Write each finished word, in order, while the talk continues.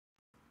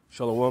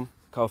Shalom,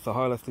 Kalfa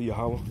Halalyam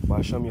Yahawah,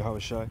 bahasham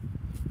Yahawashi,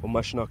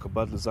 Umashna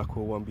Kabad Zakwa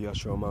one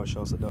Biashra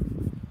Mashal Sadat.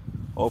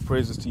 All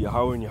praises to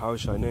Yahawah and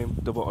Yahawashi name,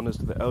 double honors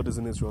to the elders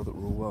in Israel that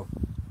rule well.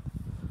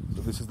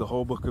 So this is the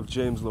whole book of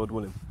James, Lord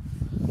willing.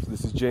 So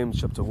this is James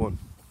chapter 1.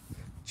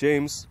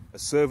 James, a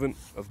servant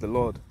of the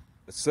Lord,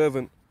 a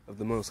servant of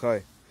the Most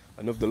High,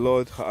 and of the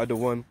Lord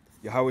Ha'adawan,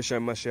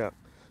 Yahawashi Mashiach,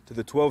 to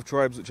the 12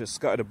 tribes which are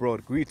scattered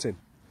abroad, greeting.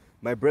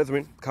 My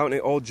brethren, count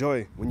it all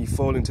joy when ye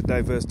fall into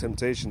diverse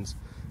temptations,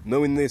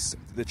 knowing this,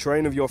 the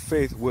trying of your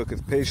faith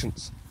worketh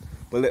patience.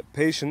 But let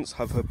patience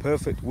have her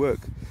perfect work,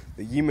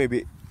 that ye may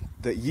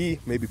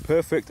be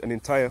perfect and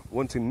entire,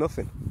 wanting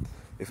nothing.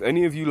 If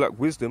any of you lack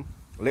wisdom,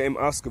 let him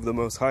ask of the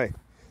Most High,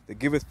 that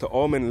giveth to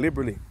all men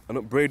liberally, and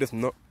upbraideth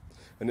not,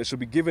 and it shall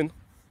be given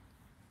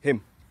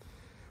him.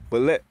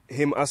 But let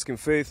him ask in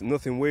faith,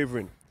 nothing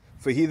wavering.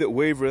 For he that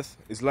wavereth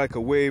is like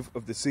a wave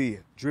of the sea,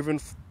 driven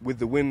with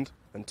the wind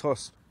and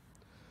tossed.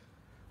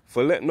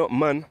 For let not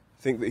man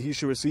think that he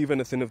shall receive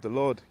anything of the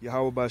Lord,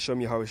 Yahawah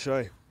bahasham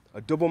Yahawashi.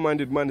 A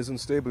double-minded man is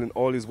unstable in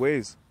all his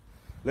ways.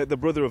 Let the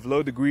brother of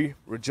low degree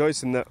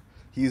rejoice in that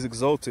he is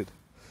exalted,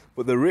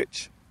 but the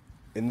rich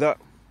in that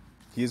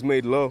he is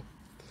made low,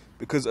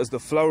 because as the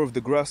flower of the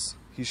grass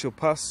he shall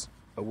pass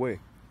away.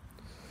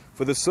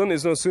 For the sun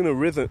is no sooner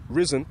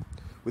risen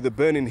with a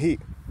burning heat,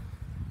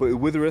 but it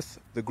withereth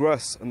the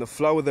grass, and the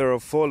flower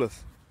thereof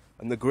falleth,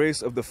 and the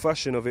grace of the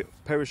fashion of it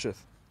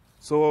perisheth.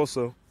 So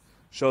also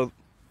shall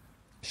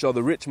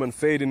the rich man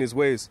fade in his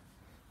ways.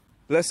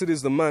 Blessed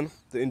is the man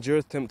that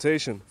endureth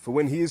temptation, for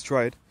when he is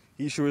tried,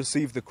 he shall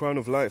receive the crown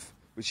of life,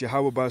 which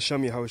Yahawah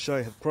bahasham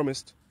Yahawashi hath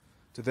promised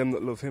to them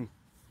that love him.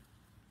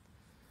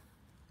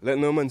 Let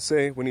no man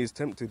say when he is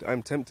tempted, I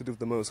am tempted of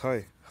the Most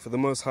High. For the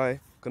Most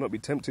High cannot be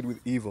tempted with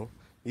evil,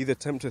 neither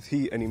tempteth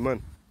he any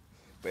man.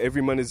 But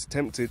every man is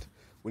tempted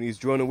when he is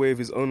drawn away of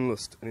his own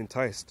lust and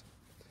enticed.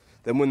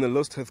 Then when the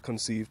lust hath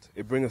conceived,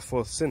 it bringeth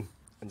forth sin,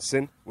 and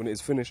sin, when it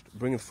is finished,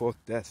 bringeth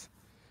forth death.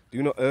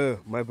 Do not err,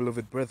 my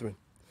beloved brethren.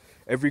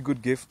 Every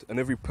good gift and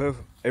every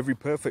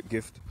perfect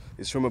gift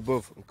is from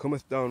above, and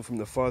cometh down from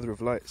the Father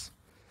of lights,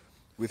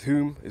 with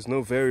whom is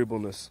no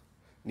variableness,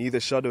 neither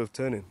shadow of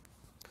turning.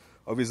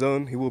 Of his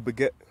own will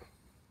beget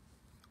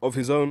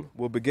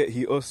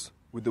he us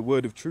with the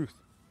word of truth,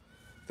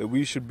 that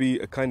we should be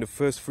a kind of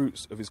first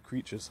fruits of his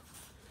creatures.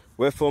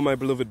 Wherefore, my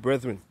beloved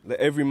brethren, let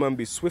every man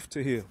be swift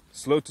to hear,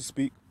 slow to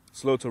speak,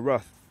 slow to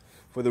wrath.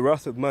 For the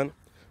wrath of man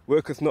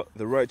worketh not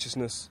the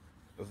righteousness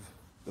of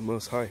the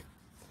Most High.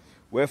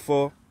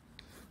 Wherefore,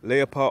 lay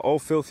apart all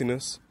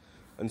filthiness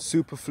and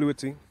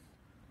superfluity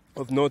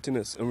of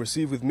naughtiness, and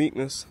receive with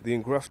meekness the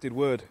engrafted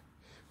word,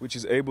 which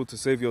is able to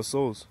save your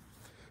souls.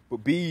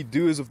 But be ye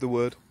doers of the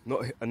word,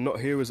 and not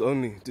hearers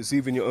only,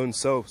 deceiving your own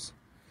selves.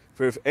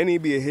 For if any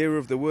be a hearer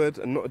of the word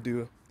and not a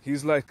doer, he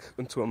is like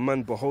unto a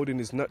man beholding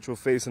his natural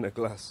face in a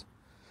glass.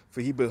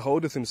 For he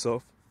beholdeth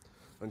himself,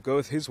 and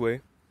goeth his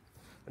way,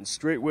 and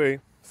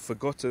straightway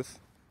forgetteth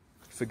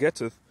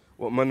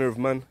what manner of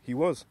man he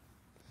was.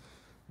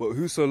 But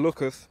whoso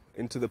looketh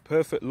into the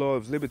perfect law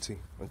of liberty,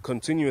 and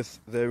continueth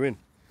therein,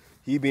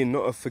 he being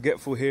not a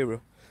forgetful hearer,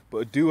 but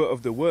a doer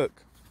of the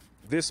work,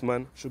 this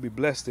man shall be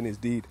blessed in his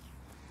deed.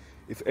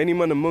 If any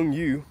man among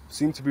you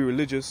seem to be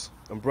religious,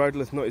 and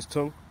bridleth not his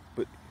tongue,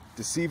 but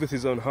deceiveth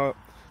his own heart,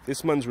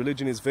 this man's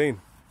religion is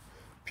vain.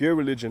 Pure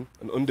religion,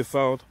 and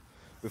undefiled,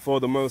 before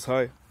the Most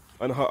High,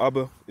 and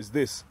Ha'abah, is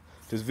this,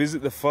 to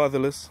visit the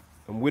fatherless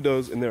and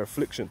widows in their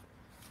affliction,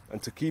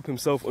 and to keep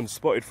himself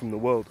unspotted from the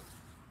world.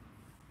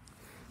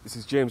 This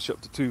is James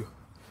chapter 2.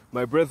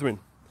 My brethren,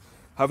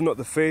 have not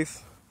the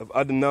faith of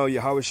Adonai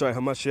Yahawashi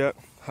HaMashiach,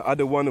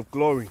 Ha'adawan of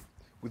glory,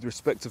 with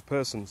respect of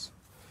persons.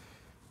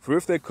 For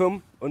if there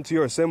come unto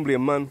your assembly a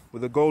man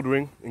with a gold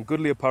ring in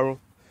goodly apparel,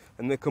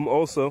 and there come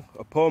also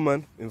a poor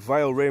man in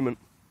vile raiment,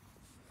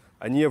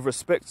 and ye have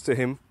respect to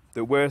him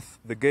that weareth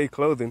the gay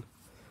clothing,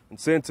 and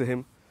say unto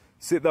him,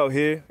 sit thou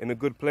here in a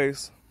good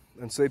place,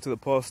 and say to the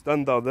poor,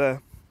 stand thou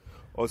there,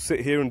 or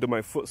sit here under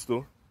my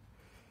footstool,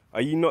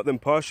 are ye not then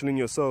partial in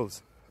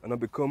yourselves, and are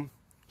become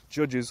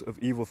judges of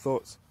evil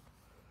thoughts?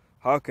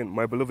 Hearken,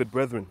 my beloved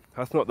brethren,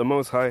 hath not the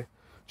Most High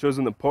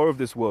chosen the poor of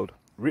this world,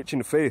 rich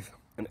in faith,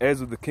 and heirs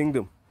of the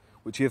kingdom,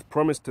 which he hath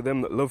promised to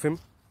them that love him?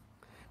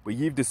 But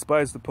ye have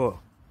despised the poor.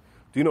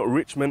 Do not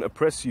rich men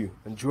oppress you,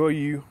 and draw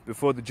you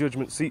before the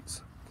judgment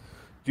seats?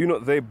 Do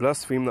not they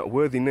blaspheme that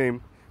worthy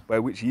name by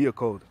which ye are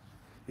called?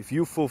 If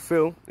ye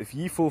fulfill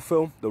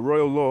the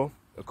royal law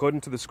according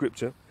to the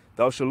scripture,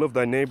 thou shalt love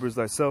thy neighbour as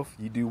thyself,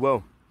 ye do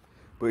well.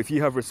 But if ye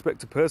have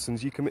respect to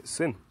persons, ye commit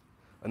sin,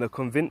 and are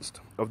convinced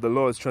of the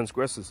law as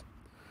transgressors.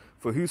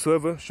 For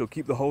whosoever shall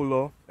keep the whole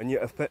law, and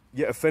yet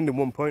offend in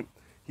one point,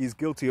 he is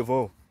guilty of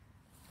all.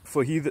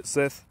 For he that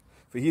said,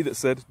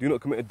 do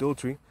not commit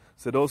adultery,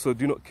 said also,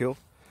 do not kill.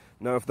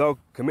 Now if thou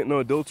commit no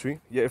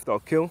adultery, yet if thou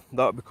kill,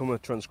 thou art become a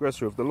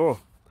transgressor of the law.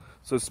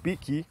 So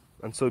speak ye,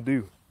 and so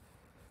do,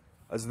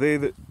 as they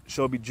that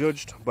shall be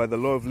judged by the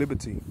law of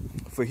liberty.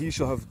 For he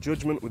shall have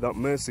judgment without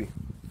mercy,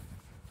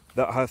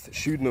 that hath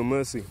shewed no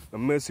mercy,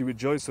 and mercy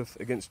rejoiceth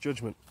against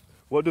judgment.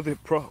 What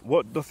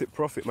doth it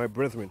profit, my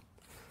brethren?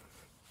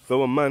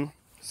 Though a man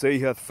say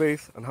he hath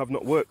faith and have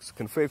not works,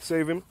 can faith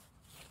save him?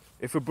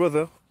 If a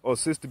brother or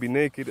sister be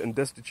naked and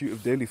destitute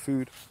of daily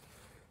food,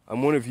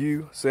 and one of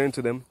you say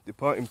unto them,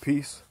 Depart in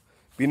peace,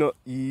 be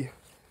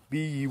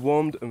ye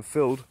warmed and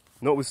filled,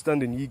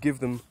 notwithstanding ye give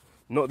them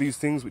not these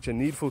things which are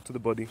needful to the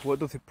body, what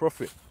doth it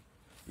profit?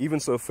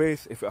 Even so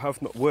faith, if it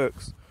hath not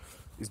works,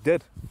 is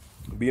dead,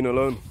 being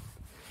alone.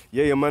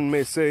 Yea, a man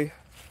may say,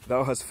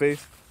 Thou hast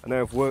faith, and I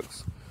have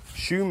works.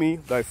 Shew me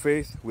thy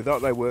faith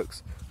without thy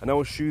works, and I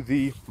will shew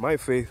thee my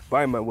faith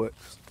by my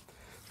works.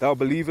 Thou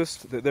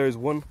believest that there is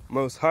one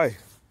Most High.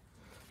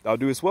 Thou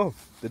doest well.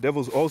 The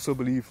devils also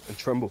believe and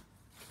tremble.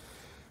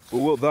 But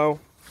wilt thou,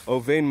 O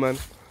vain man,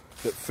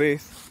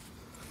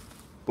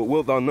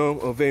 wilt thou know,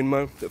 O vain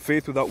man, that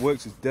faith without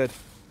works is dead?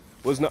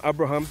 Was not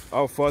Abraham,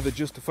 our father,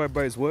 justified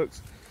by his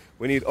works,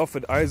 when he had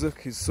offered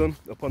Isaac his son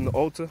upon the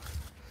altar?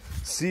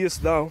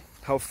 Seest thou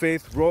how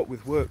faith wrought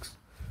with works,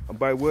 and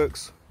by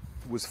works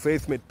was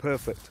faith made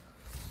perfect?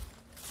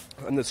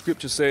 And the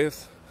scripture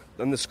saith,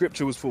 and the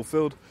scripture was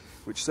fulfilled,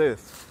 which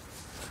saith,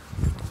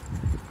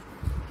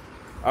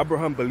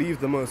 Abraham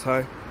believed the Most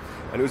High,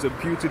 and it was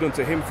imputed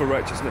unto him for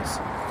righteousness,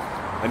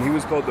 and he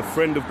was called the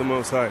friend of the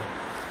Most High.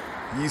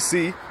 Ye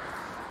see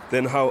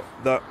then how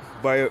that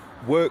by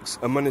works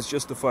a man is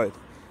justified,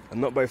 and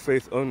not by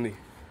faith only.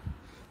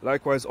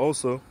 Likewise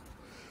also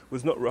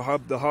was not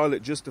Rahab the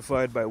harlot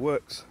justified by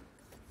works,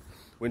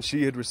 when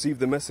she had received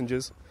the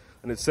messengers,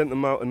 and had sent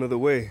them out another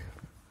way?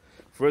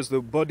 For as the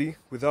body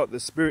without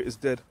the spirit is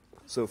dead,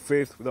 so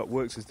faith without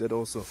works is dead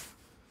also.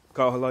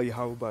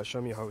 Yahawah,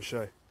 bahasham,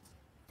 Yahawashi.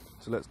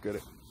 So let's get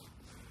it.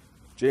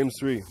 James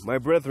 3. My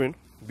brethren,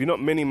 be not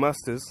many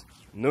masters,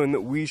 knowing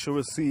that we shall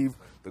receive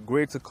the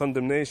greater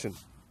condemnation.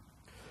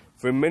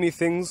 For in many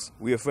things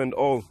we offend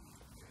all.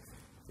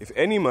 If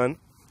any man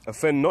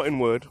offend not in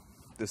word,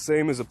 the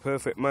same is a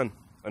perfect man,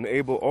 and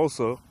able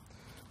also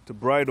to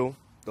bridle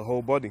the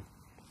whole body.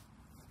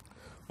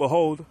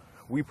 Behold,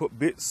 we put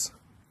bits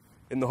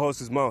in the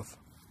horse's mouth,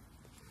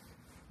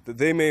 that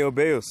they may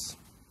obey us,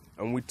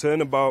 and we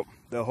turn about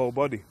their whole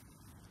body.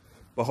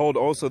 Behold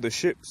also the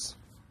ships,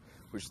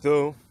 which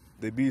though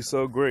they be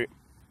so great,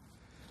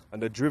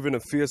 and are driven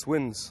of fierce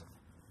winds,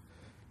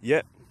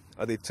 yet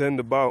are they turned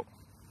about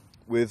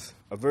with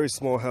a very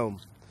small helm,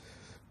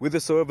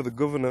 whithersoever the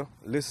governor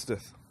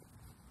listeth.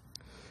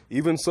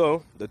 Even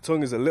so, the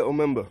tongue is a little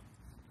member,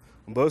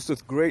 and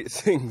boasteth great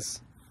things.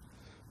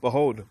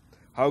 Behold,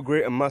 how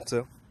great a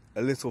matter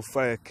a little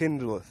fire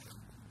kindleth.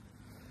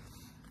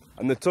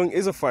 And the tongue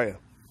is a fire,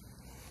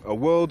 a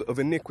world of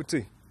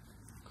iniquity.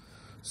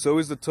 So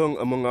is the tongue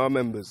among our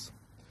members,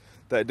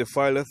 that it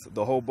defileth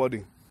the whole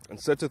body, and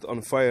setteth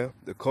on fire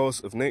the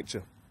course of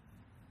nature,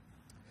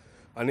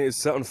 and it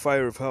is set on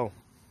fire of hell.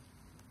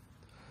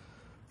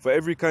 For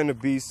every kind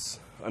of beasts,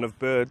 and of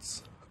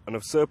birds, and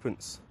of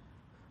serpents,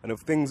 and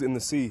of things in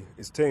the sea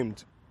is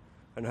tamed,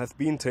 and hath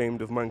been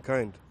tamed of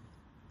mankind.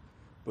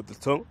 But the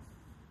tongue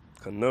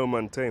can no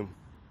man tame.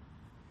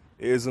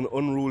 It is an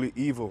unruly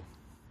evil,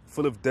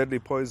 full of deadly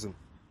poison.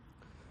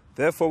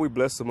 Therefore we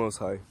bless the Most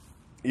High,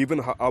 even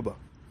Yahawah,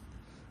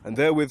 and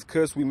therewith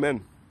curse we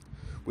men,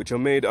 which are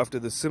made after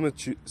the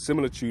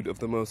similitude of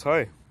the Most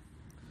High.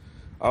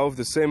 Out of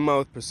the same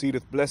mouth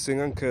proceedeth blessing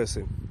and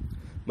cursing.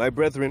 My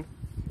brethren,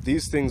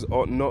 these things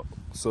ought not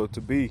so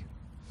to be.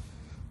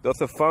 Doth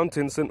a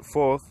fountain send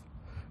forth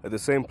at the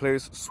same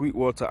place sweet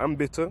water and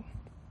bitter?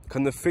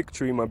 Can the fig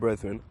tree, my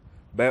brethren,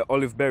 bear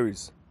olive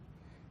berries,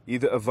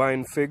 either a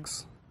vine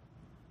figs?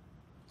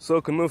 So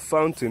can no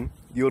fountain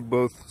yield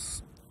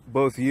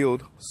both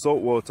yield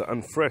salt water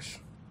and fresh.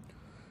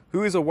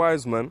 Who is a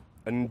wise man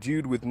and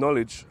endued with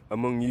knowledge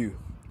among you?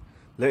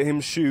 Let him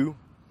shew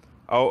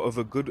out of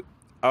a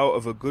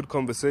good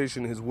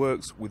conversation his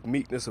works with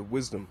meekness of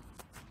wisdom.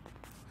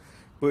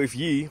 But if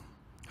ye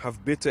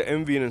have bitter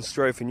envy and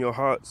strife in your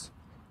hearts,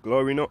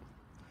 glory not,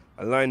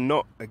 align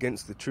not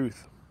against the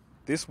truth.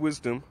 This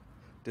wisdom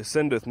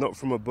descendeth not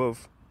from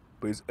above,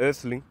 but is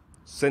earthly,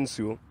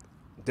 sensual,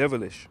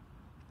 devilish.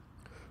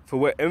 For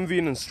where envy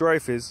and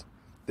strife is,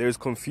 there is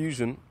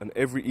confusion and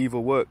every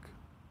evil work.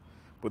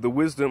 But the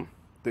wisdom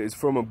that is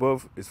from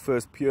above is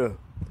first pure,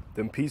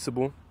 then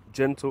peaceable,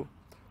 gentle,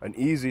 and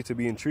easy to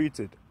be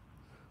entreated,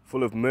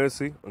 full of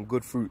mercy and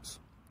good fruits,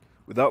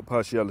 without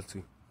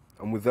partiality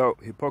and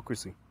without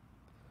hypocrisy.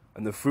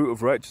 And the fruit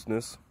of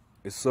righteousness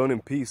is sown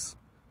in peace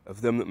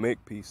of them that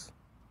make peace.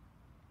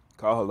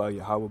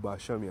 Yahawah,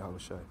 bahasham,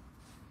 Yahawashi.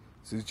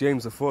 This is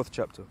James the 4th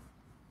chapter.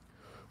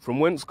 From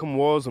whence come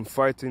wars and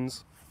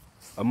fightings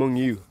among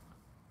you?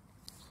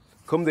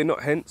 Come they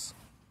not hence,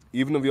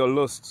 even of your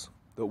lusts,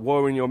 that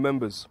war in your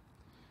members?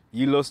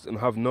 Ye lust and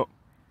have not.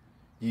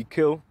 Ye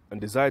kill and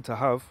desire to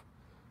have,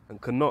 and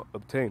cannot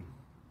obtain.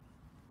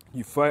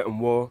 Ye fight and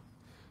war,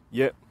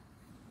 yet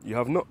ye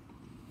have not,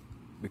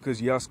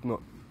 because ye ask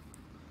not.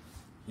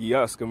 Ye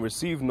ask and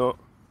receive not,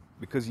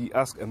 because ye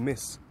ask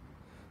amiss,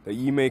 that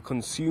ye may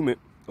consume it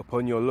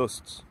upon your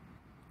lusts.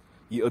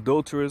 Ye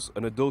adulterers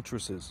and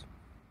adulteresses,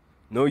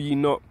 know ye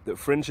not that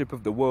friendship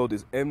of the world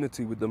is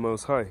enmity with the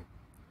Most High?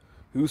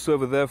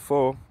 Whosoever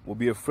therefore will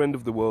be a friend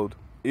of the world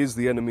is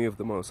the enemy of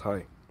the Most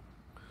High.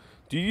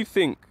 Do you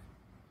think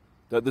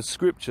that the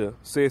scripture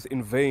saith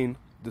in vain,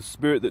 the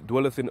spirit that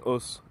dwelleth in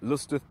us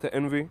lusteth to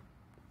envy?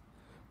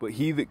 But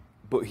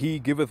he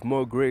giveth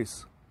more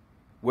grace.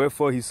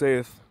 Wherefore he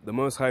saith, the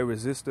Most High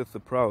resisteth the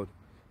proud,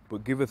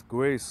 but giveth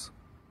grace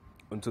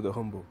unto the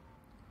humble.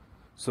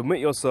 Submit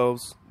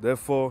yourselves,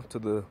 therefore, to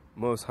the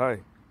Most High.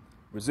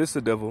 Resist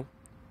the devil,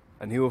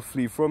 and he will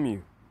flee from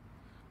you.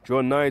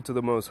 Draw nigh to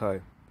the Most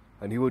High,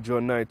 and he will draw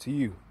nigh to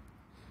you.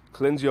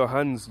 Cleanse your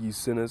hands, ye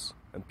sinners,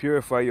 and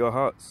purify your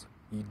hearts,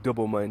 ye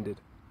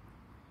double-minded.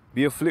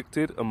 Be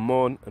afflicted, and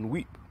mourn, and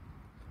weep.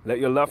 Let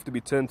your laughter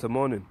be turned to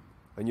mourning,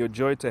 and your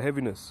joy to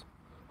heaviness.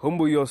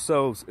 Humble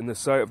yourselves in the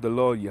sight of the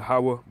Lord,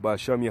 Yahawah,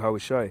 bahasham,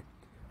 Yahawashi,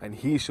 and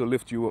he shall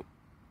lift you up.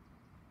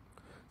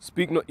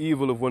 Speak not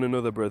evil of one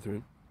another,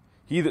 brethren.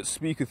 He that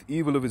speaketh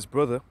evil of his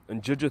brother,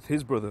 and judgeth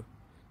his brother,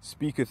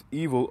 speaketh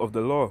evil of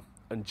the law,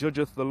 and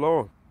judgeth the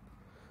law.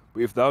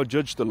 But if thou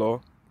judge the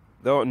law,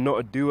 thou art not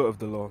a doer of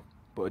the law,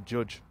 but a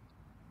judge.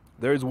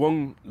 There is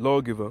one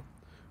lawgiver,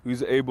 who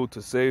is able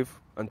to save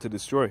and to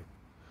destroy.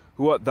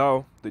 Who art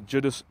thou that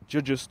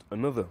judgest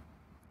another?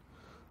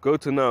 Go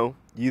to now,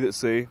 ye that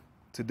say,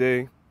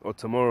 today or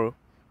tomorrow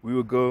we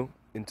will go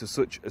into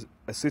such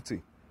a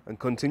city, and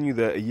continue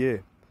there a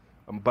year,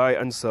 and buy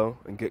and sell,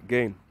 and get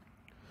gain.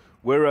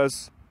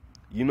 Whereas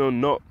ye know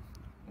not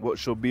what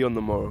shall be on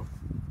the morrow.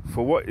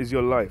 For what is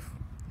your life?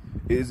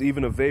 It is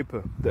even a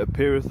vapour that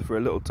appeareth for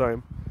a little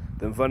time,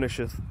 then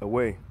vanisheth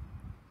away.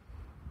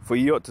 For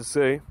ye ought to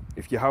say,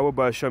 if Yahawah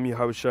bahasham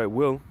Yahawashi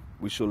will,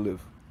 we shall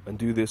live, and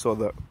do this or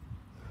that.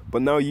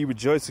 But now ye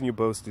rejoice in your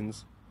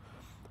boastings.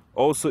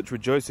 All such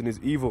rejoicing is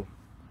evil.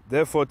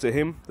 Therefore to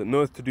him that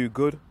knoweth to do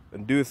good,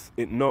 and doeth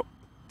it not,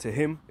 to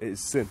him it is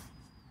sin.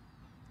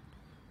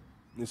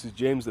 This is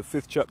James, the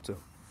 5th chapter.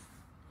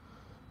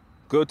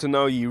 Go to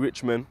now, ye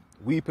rich men,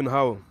 weep and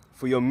howl,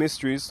 for your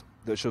mysteries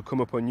that shall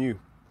come upon you.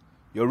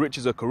 Your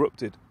riches are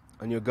corrupted,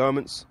 and your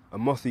garments are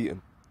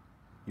moth-eaten.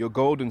 Your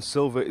gold and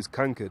silver is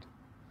cankered,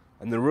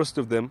 and the rust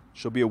of them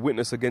shall be a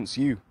witness against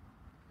you,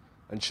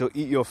 and shall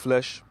eat your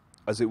flesh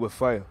as it were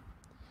fire.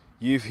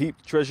 Ye have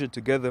heaped treasure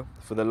together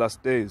for the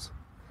last days.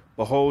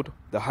 Behold,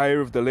 the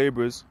hire of the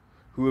labourers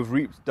who have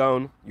reaped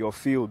down your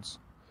fields,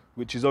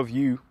 which is of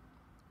you,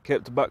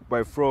 kept back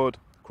by fraud,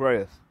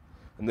 crieth,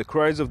 and the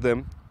cries of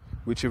them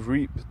which have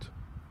reaped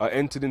are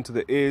entered into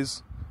the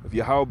ears of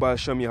Yahawah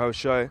bahasham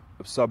Yahawashi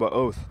of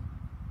Sabaoth.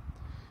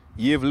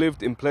 Ye have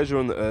lived in pleasure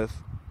on the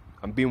earth,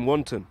 and been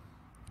wanton.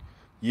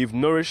 Ye have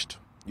nourished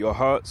your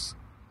hearts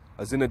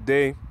as in a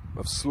day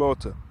of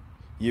slaughter.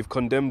 Ye have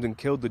condemned and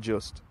killed the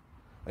just,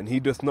 and he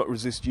doth not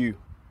resist you.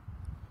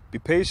 Be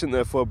patient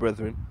therefore,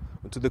 brethren,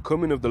 unto the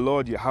coming of the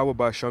Lord Yahawah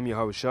bahasham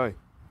Yahawashi.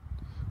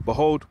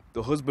 Behold,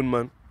 the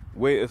husbandman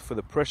waiteth for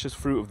the precious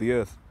fruit of the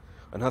earth,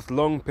 and hath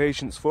long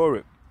patience for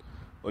it,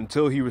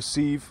 until he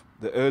receive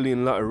the early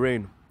and latter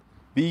rain.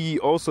 Be ye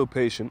also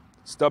patient,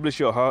 establish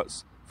your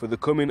hearts, for the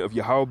coming of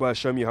Yahawah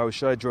bahasham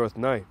Yahawashi draweth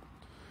nigh.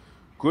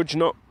 Grudge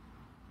not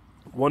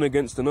one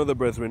against another,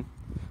 brethren,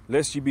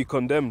 lest ye be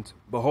condemned.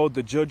 Behold,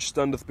 the judge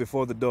standeth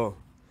before the door.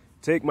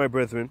 Take, my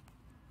brethren,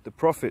 the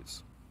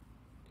prophets,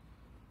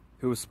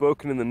 who have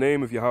spoken in the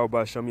name of Yahawah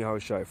bahasham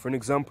Yahawashi, for an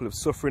example of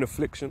suffering,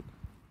 affliction,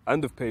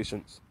 and of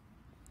patience.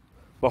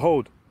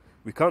 Behold,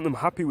 we count them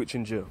happy which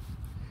endure.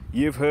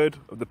 Ye have heard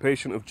of the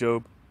patient of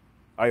Job,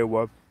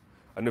 Yahawah,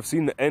 and have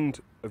seen the end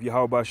of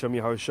Yahawah bahasham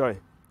Yahawashi.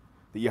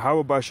 The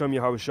Yahawah bahasham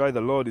Yahawashi,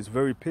 the Lord, is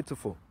very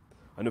pitiful,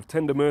 and of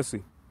tender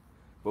mercy.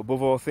 But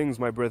above all things,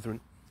 my brethren,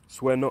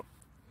 swear not,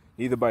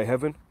 neither by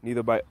heaven,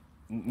 neither by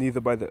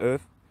the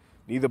earth,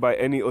 neither by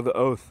any other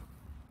oath.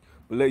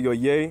 But let your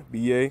yea be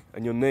yea,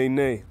 and your nay,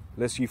 nay,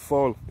 lest ye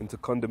fall into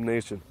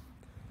condemnation.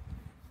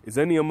 Is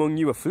any among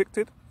you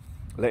afflicted?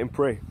 Let him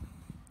pray.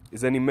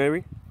 Is any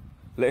merry?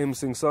 Let him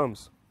sing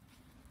psalms.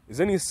 Is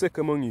any sick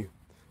among you?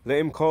 Let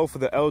him call for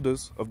the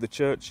elders of the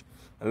church,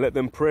 and let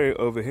them pray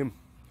over him,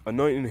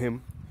 anointing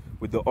him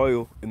with the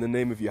oil in the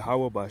name of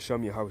Yahawah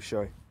bahasham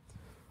Yahawashi.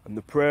 And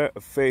the prayer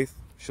of faith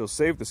shall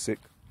save the sick,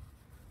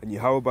 and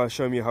Yahawah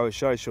bahasham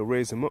Yahawashi shall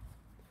raise him up.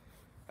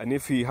 And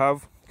if he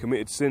have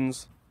committed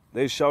sins,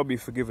 they shall be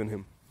forgiven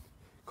him.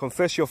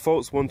 Confess your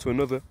faults one to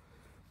another,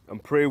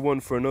 and pray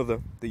one for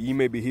another, that ye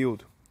may be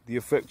healed. The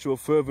effectual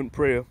fervent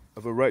prayer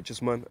of a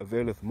righteous man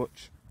availeth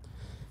much.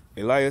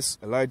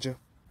 Elijah,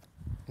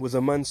 was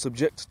a man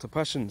subject to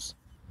passions,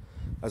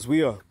 as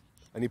we are,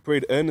 and he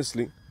prayed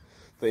earnestly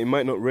that it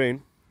might not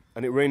rain,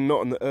 and it rained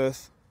not on the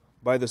earth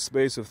by the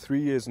space of 3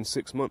 years and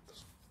 6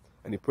 months.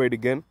 And he prayed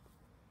again,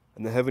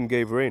 and the heaven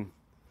gave rain,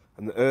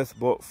 and the earth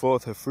brought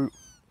forth her fruit.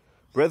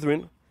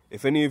 Brethren,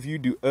 if any of you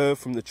do err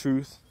from the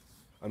truth,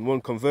 and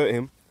one convert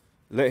him,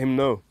 let him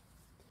know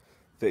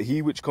that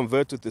he which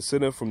converteth the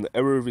sinner from the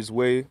error of his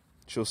way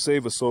shall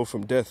save a soul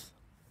from death,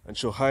 and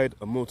shall hide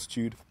a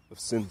multitude of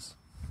sins.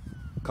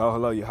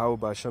 Yahawah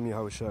bahasham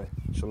Yahawashi.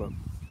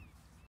 Shalom.